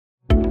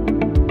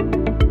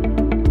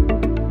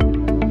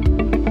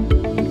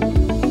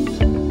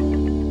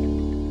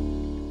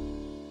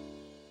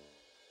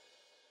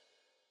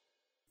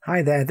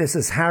Hi there, this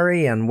is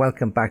Harry and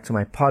welcome back to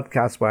my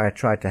podcast where I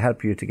try to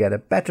help you to get a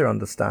better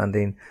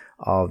understanding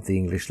of the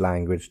English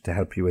language, to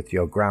help you with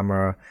your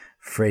grammar,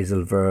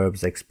 phrasal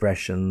verbs,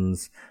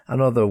 expressions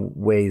and other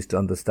ways to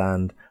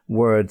understand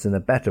words in a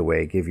better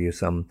way, give you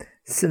some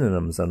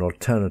synonyms and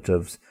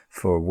alternatives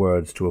for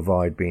words to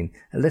avoid being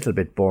a little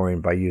bit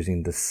boring by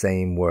using the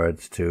same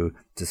words to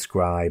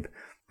describe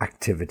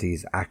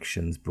activities,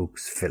 actions,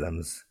 books,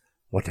 films,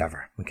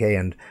 whatever. Okay,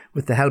 and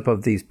with the help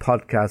of these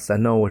podcasts, I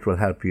know it will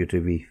help you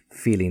to be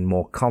feeling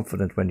more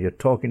confident when you're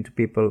talking to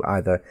people,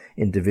 either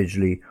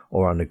individually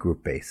or on a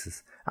group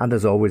basis. And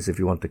as always, if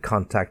you want to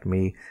contact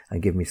me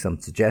and give me some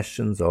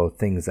suggestions or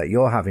things that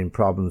you're having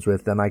problems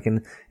with, then I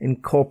can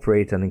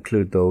incorporate and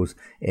include those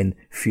in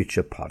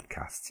future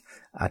podcasts.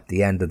 At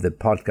the end of the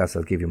podcast,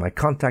 I'll give you my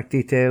contact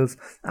details.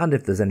 And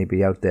if there's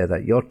anybody out there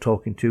that you're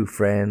talking to,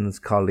 friends,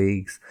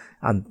 colleagues,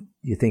 and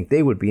you think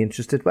they would be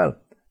interested, well,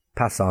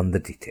 pass on the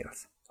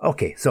details.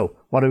 Okay, so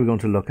what are we going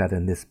to look at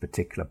in this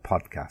particular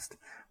podcast?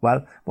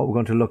 Well, what we're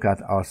going to look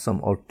at are some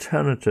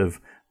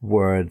alternative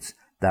words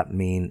that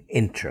mean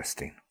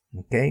interesting.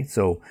 Okay,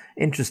 so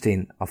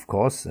interesting, of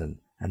course, and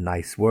a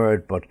nice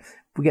word, but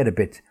we get a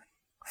bit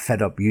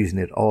fed up using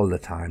it all the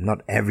time.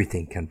 Not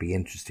everything can be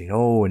interesting.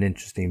 Oh, an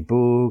interesting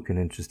book, an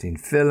interesting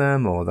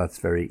film, oh, that's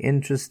very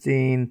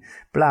interesting,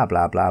 blah,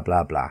 blah, blah,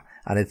 blah, blah.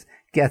 And it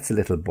gets a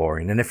little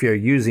boring. And if you're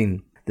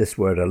using this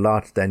word a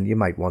lot, then you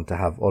might want to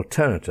have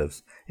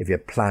alternatives. If you're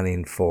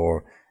planning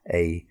for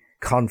a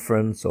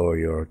conference or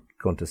you're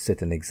going to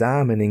sit an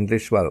exam in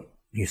English, well,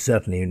 you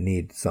certainly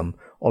need some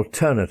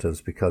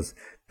alternatives because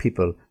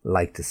people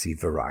like to see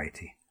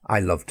variety.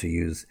 I love to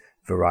use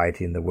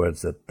variety in the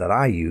words that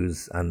I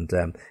use, and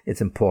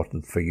it's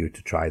important for you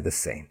to try the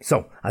same.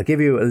 So I'll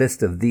give you a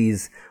list of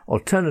these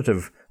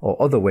alternative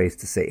or other ways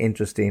to say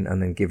interesting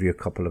and then give you a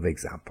couple of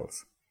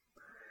examples.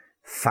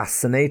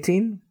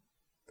 Fascinating,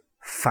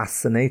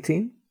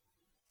 fascinating,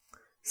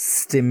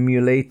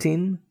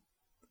 stimulating,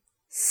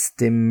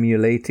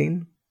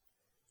 stimulating,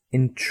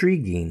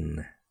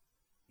 intriguing,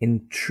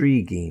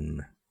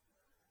 intriguing,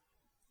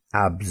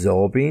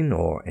 absorbing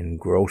or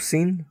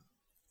engrossing,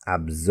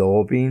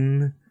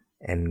 absorbing,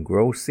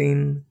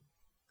 engrossing,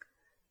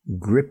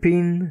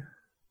 gripping,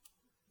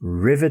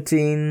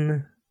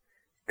 riveting,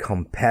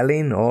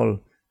 compelling, all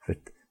with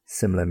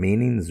similar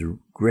meanings,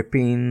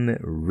 gripping,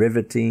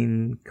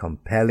 riveting,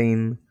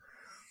 compelling,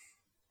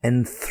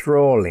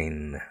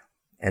 enthralling,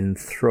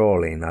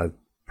 enthralling, I'll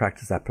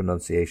practice that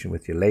pronunciation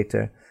with you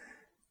later,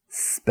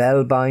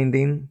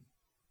 spellbinding,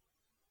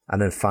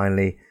 and then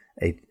finally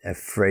a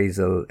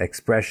phrasal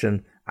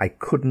expression, I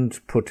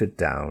couldn't put it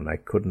down, I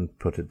couldn't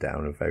put it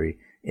down, a very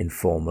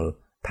informal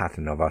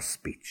pattern of our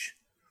speech.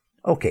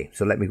 Okay,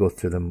 so let me go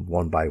through them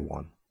one by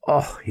one.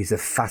 Oh, he's a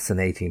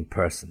fascinating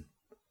person.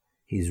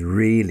 He's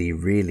really,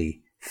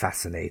 really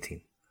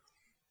fascinating.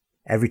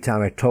 Every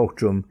time I talk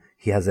to him,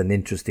 he has an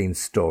interesting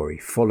story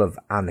full of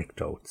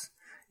anecdotes.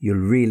 You'll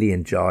really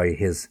enjoy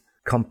his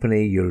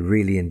company. You'll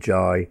really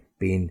enjoy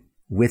being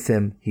with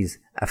him. He's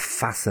a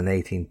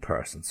fascinating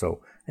person. So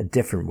a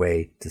different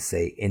way to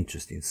say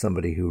interesting.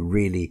 Somebody who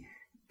really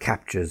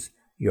captures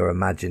your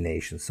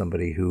imagination.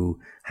 Somebody who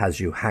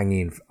has you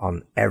hanging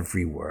on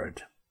every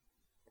word.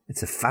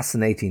 It's a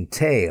fascinating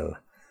tale.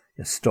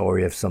 A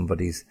story of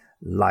somebody's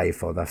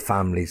life or their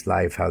family's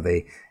life, how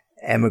they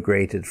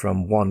emigrated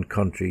from one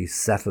country,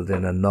 settled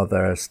in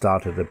another,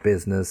 started a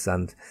business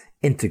and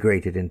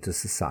integrated into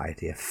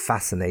society. A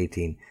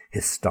fascinating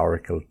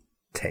historical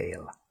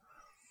tale.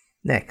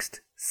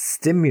 Next,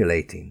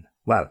 stimulating.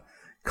 Well,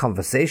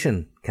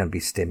 conversation can be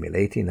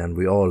stimulating and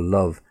we all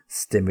love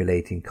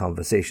stimulating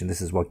conversation.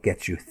 This is what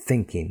gets you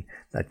thinking,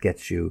 that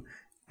gets you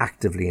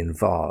actively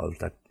involved,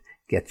 that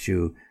gets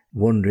you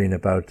wondering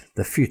about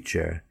the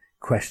future,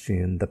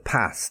 questioning the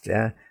past,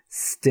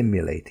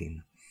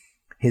 stimulating.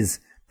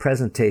 His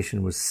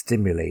presentation was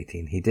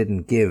stimulating. He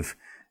didn't give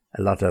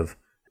a lot of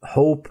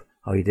hope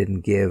or he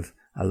didn't give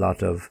a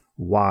lot of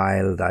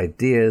wild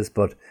ideas,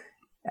 but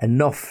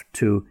enough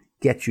to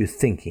get you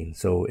thinking.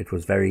 So it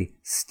was very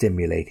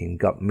stimulating,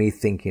 got me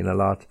thinking a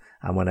lot.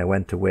 And when I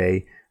went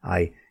away,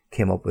 I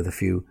came up with a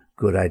few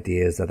good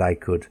ideas that I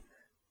could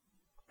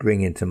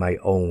bring into my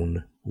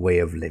own way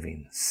of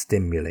living.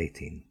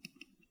 Stimulating.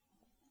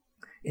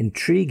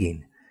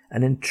 Intriguing.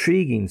 An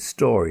intriguing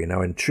story.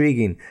 Now,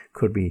 intriguing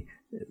could be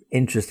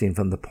interesting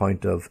from the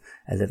point of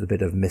a little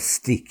bit of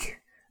mystique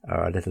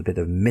or a little bit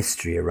of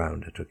mystery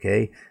around it,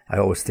 okay? I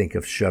always think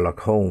of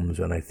Sherlock Holmes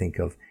when I think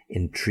of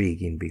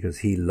intriguing because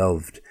he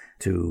loved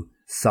to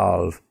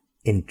solve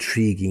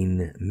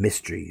intriguing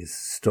mysteries,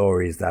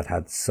 stories that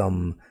had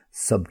some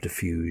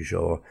subterfuge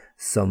or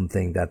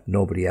something that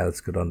nobody else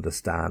could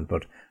understand,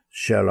 but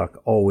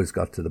Sherlock always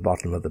got to the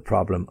bottom of the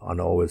problem and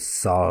always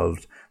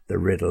solved the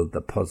riddle,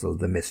 the puzzle,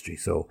 the mystery.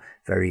 So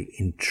very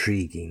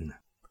intriguing.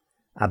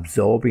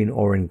 Absorbing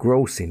or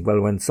engrossing.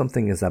 Well, when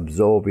something is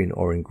absorbing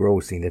or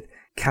engrossing, it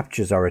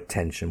captures our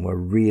attention. We're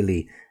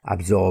really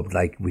absorbed,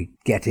 like we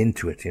get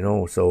into it, you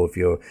know. So if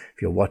you're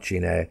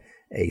watching a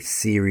a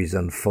series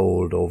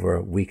unfold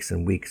over weeks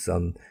and weeks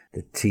on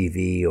the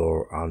TV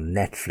or on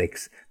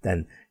Netflix,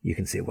 then you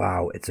can say,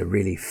 wow, it's a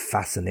really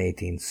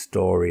fascinating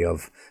story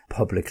of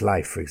public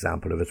life, for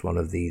example, if it's one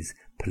of these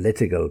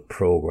political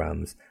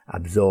programs,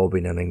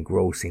 absorbing and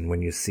engrossing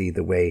when you see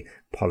the way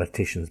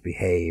politicians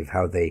behave,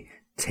 how they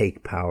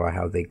take power,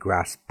 how they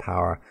grasp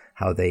power,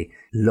 how they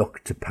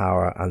look to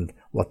power, and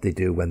what they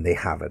do when they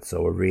have it.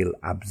 So a real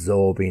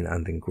absorbing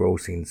and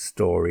engrossing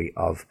story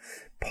of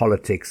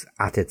politics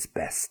at its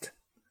best.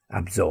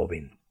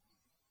 Absorbing.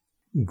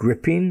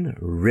 Gripping,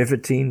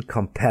 riveting,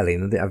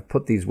 compelling. And I've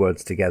put these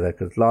words together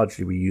because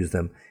largely we use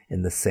them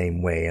in the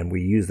same way, and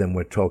we use them,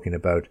 we're talking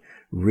about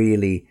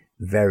really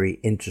very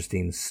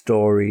interesting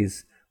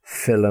stories,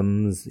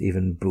 films,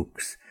 even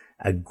books.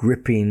 A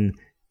gripping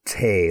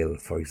tale,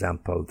 for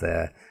example,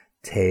 the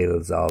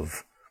tales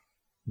of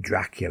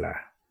Dracula.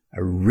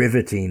 A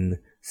riveting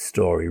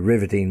story.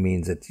 Riveting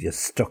means that you're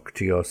stuck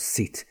to your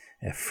seat,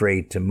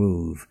 afraid to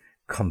move.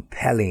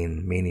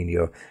 Compelling, meaning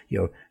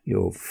you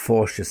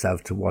force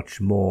yourself to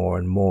watch more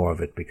and more of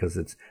it because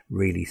it's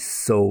really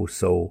so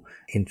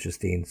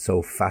interesting,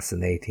 so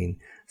fascinating,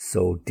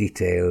 so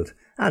detailed,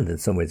 and in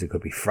some ways it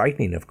could be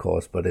frightening, of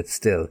course, but it's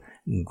still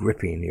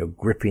gripping. You're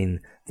gripping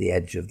the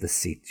edge of the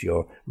seat,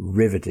 you're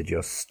riveted,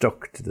 you're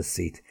stuck to the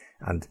seat,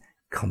 and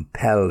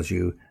compels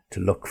you to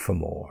look for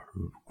more.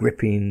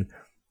 Gripping,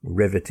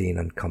 riveting,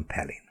 and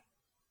compelling.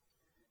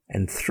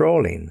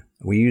 Enthralling.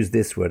 We use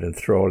this word,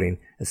 enthralling,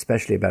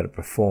 especially about a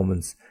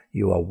performance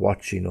you are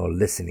watching or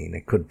listening.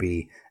 It could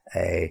be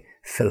a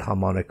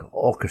philharmonic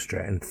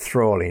orchestra,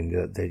 enthralling,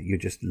 that you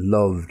just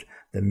loved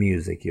the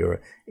music.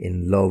 You're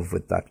in love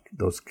with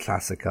those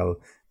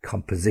classical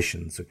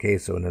compositions. Okay,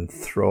 so an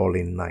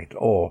enthralling night,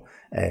 or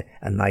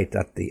a night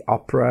at the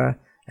opera.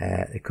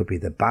 It could be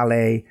the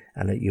ballet,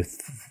 and you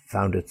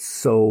found it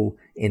so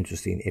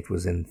interesting. It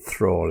was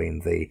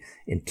enthralling. The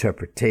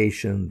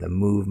interpretation, the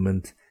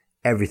movement,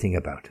 everything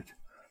about it.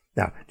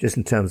 Now, just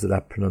in terms of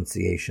that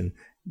pronunciation,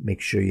 make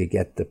sure you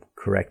get the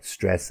correct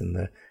stress in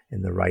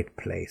the right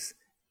place.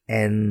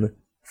 Enthralling.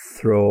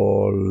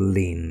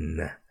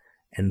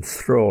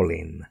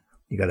 Enthralling.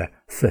 You got a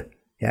th,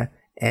 yeah?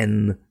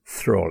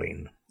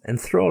 Enthralling.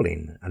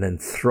 Enthralling. An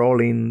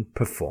enthralling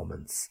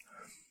performance.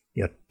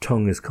 Your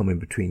tongue is coming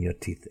between your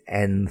teeth.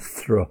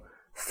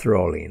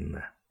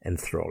 Enthralling.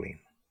 Enthralling.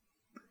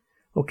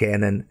 Okay,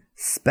 and then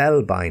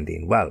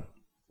spellbinding. Well,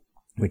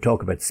 we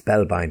talk about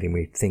spellbinding,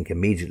 we think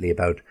immediately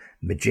about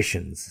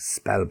magicians,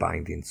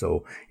 spellbinding.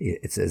 So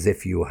it's as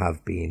if you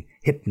have been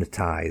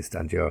hypnotized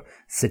and you're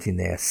sitting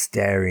there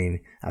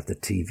staring at the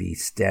TV,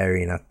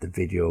 staring at the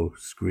video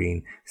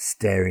screen,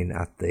 staring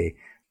at the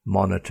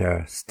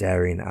monitor,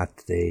 staring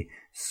at the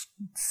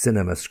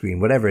cinema screen,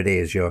 whatever it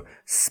is, you're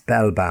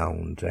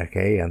spellbound,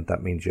 okay? And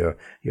that means you're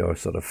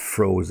sort of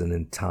frozen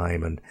in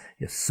time and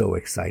you're so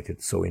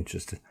excited, so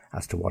interested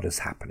as to what is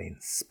happening.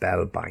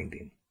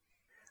 Spellbinding.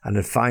 And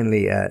then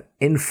finally,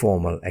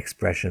 informal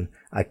expression,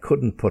 I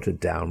couldn't put it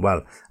down.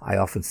 Well, I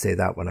often say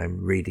that when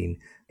I'm reading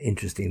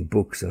interesting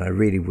books and I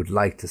really would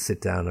like to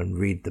sit down and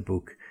read the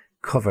book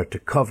cover to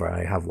cover.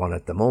 I have one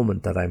at the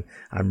moment that I'm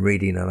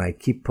reading, and I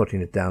keep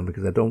putting it down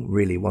because I don't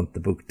really want the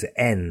book to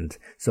end.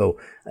 So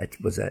it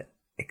was an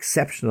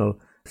exceptional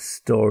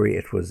story.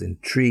 It was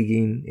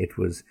intriguing. It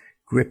was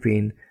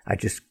gripping. I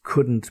just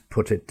couldn't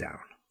put it down.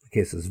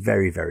 Okay, so it's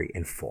very, very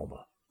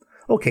informal.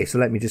 Okay, so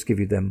let me just give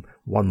you them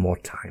one more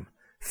time.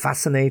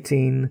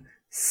 Fascinating,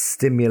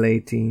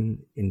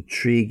 stimulating,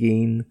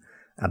 intriguing,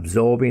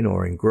 absorbing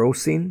or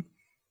engrossing,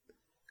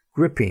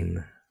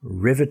 gripping,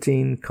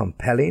 riveting,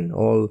 compelling,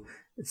 all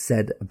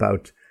said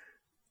about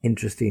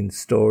interesting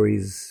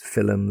stories,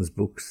 films,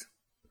 books,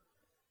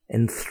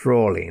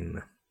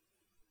 enthralling,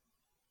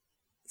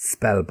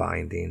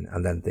 spellbinding,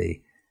 and then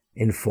the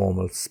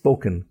informal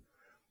spoken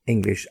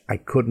English, I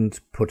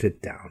couldn't put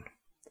it down.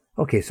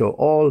 Okay, so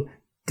all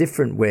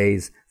different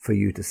ways for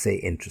you to say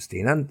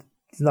interesting, and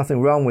there's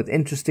nothing wrong with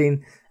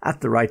interesting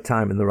at the right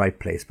time in the right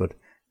place, but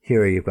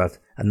here you've got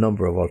a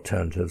number of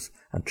alternatives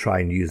and try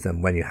and use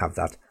them when you have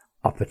that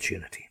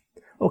opportunity.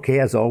 Okay,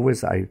 as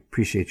always, I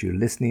appreciate you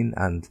listening,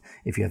 and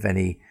if you have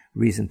any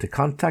reason to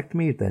contact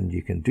me, then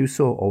you can do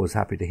so. Always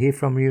happy to hear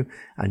from you,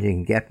 and you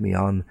can get me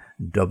on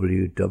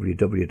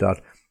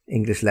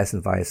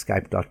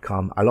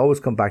www.englishlessonviaskype.com. I'll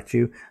always come back to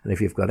you, and if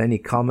you've got any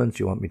comments,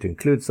 you want me to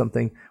include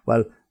something,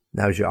 well,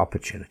 now's your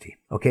opportunity.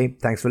 Okay,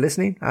 thanks for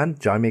listening, and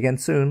join me again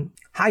soon.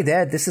 Hi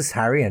there, this is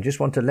Harry. I just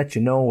want to let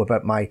you know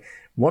about my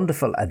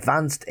wonderful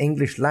Advanced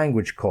English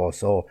Language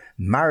course, or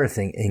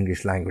Marathon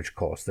English Language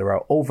course. There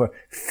are over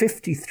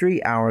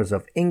 53 hours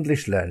of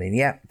English learning.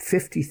 Yeah,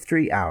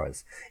 53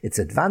 hours. It's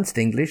advanced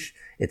English.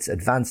 It's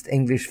advanced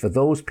English for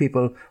those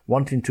people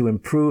wanting to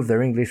improve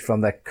their English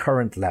from their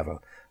current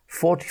level.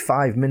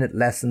 45-minute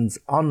lessons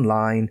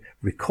online,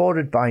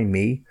 recorded by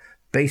me,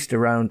 based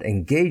around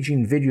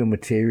engaging video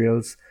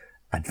materials,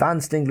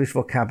 advanced English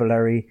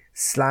vocabulary,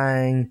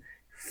 slang,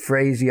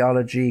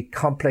 phraseology,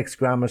 complex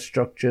grammar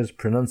structures,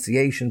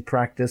 pronunciation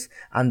practice,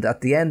 and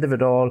at the end of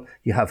it all,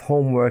 you have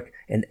homework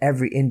in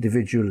every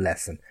individual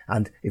lesson.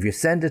 And if you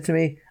send it to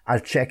me,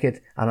 I'll check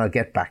it and I'll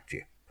get back to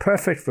you.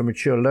 Perfect for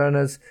mature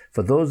learners,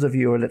 for those of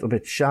you who are a little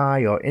bit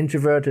shy or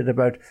introverted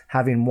about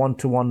having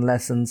one-to-one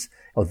lessons,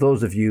 or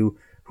those of you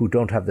who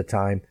don't have the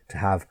time to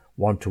have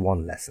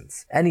one-to-one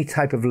lessons. Any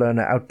type of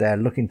learner out there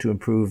looking to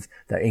improve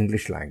their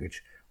English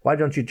language. Why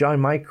don't you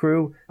join my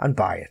crew and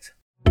buy it?